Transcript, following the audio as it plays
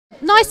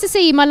Nice to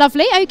see you, my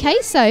lovely. Okay,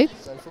 so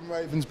From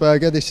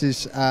Ravensburger, this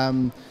is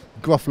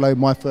Gruffalo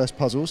My First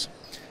Puzzles.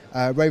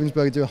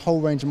 Ravensburger do a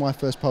whole range of My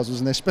First Puzzles,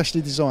 and they're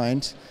specially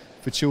designed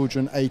for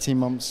children 18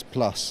 months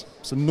plus.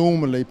 So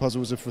normally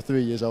puzzles are for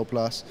 3 years old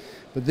plus,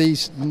 but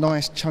these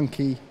nice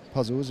chunky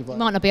puzzles. you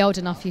might not be old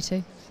enough, you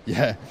two.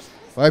 Yeah.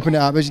 I open it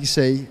up, as you can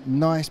see,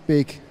 nice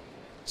big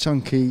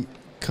chunky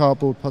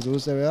cardboard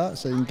puzzles. There we are.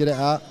 So you can get it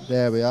out.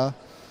 There we are.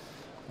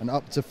 And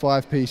up to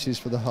 5 pieces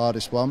for the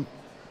hardest one.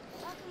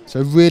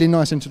 So really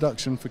nice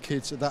introduction for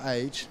kids at that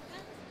age.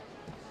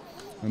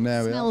 And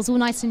there we are. Smells all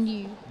nice and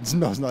new. It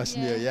smells nice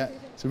and new, yeah.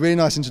 It's a really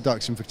nice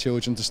introduction for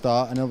children to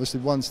start, and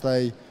obviously once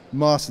they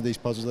master these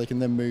puzzles, they can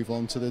then move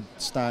on to the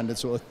standard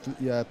sort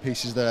of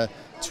pieces that are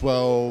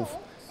 12,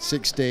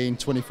 16,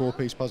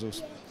 24-piece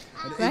puzzles.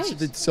 And each of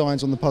the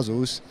designs on the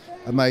puzzles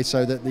are made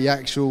so that the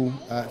actual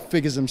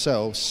figures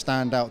themselves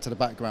stand out to the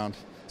background.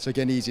 So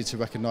again, easier to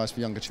recognise for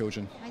younger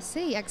children. I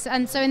see.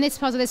 And so in this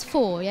puzzle, there's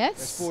 4,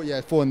 yes?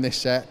 There's 4 in this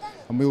set,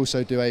 and we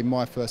also do a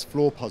My First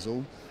Floor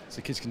puzzle.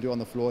 So kids can do it on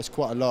the floor. It's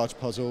quite a large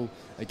puzzle,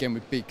 again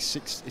with big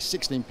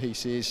 16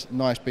 pieces,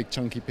 nice big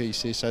chunky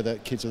pieces, so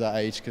that kids of that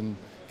age can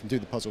do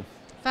the puzzle.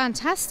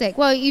 Fantastic.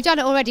 Well, you've done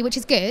it already, which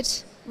is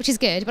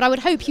good, but I would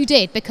hope you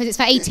did, because it's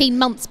for 18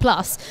 months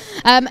plus.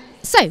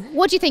 So,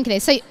 what do you think of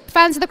this? So,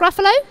 fans of the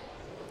Gruffalo?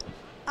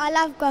 I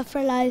love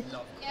Gruffalo.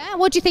 Yeah,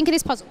 what do you think of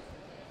this puzzle?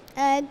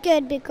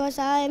 Good, because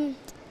I'm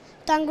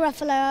done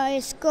Gruffalo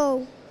at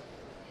school.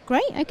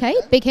 Great, okay,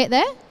 big hit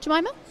there.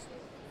 Jemima?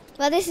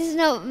 Well, this is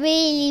not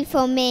really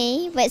for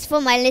me, but it's for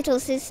my little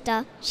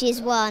sister.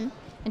 She's 1.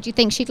 And do you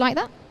think she'd like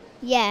that?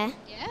 Yeah.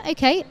 Yeah,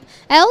 okay.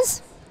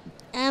 Els?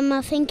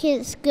 I think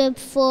it's good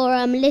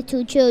for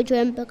little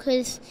children,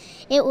 because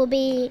it will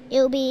be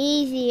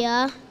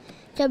easier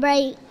to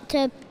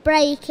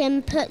break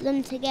and put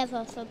them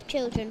together for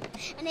children,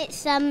 and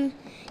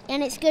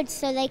it's good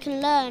so they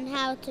can learn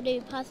how to do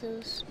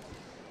puzzles.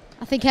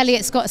 I think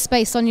Elliot's got a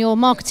space on your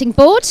marketing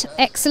board.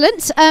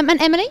 Excellent.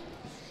 And Emily?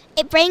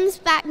 It brings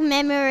back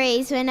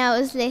memories when I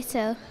was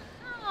little.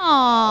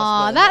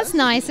 Aw, that's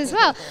nice as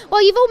well.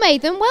 Well, you've all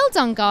made them. Well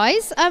done,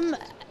 guys.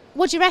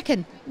 What do you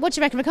reckon?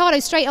 Ricardo,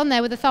 straight on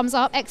there with a thumbs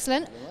up.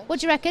 Excellent. What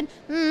do you reckon?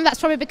 That's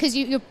probably because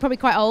you're probably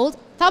quite old.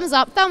 Thumbs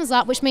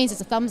up, which means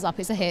it's a thumbs up.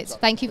 It's a hit.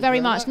 Thank you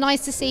very much.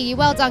 Nice to see you.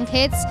 Well done,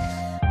 kids.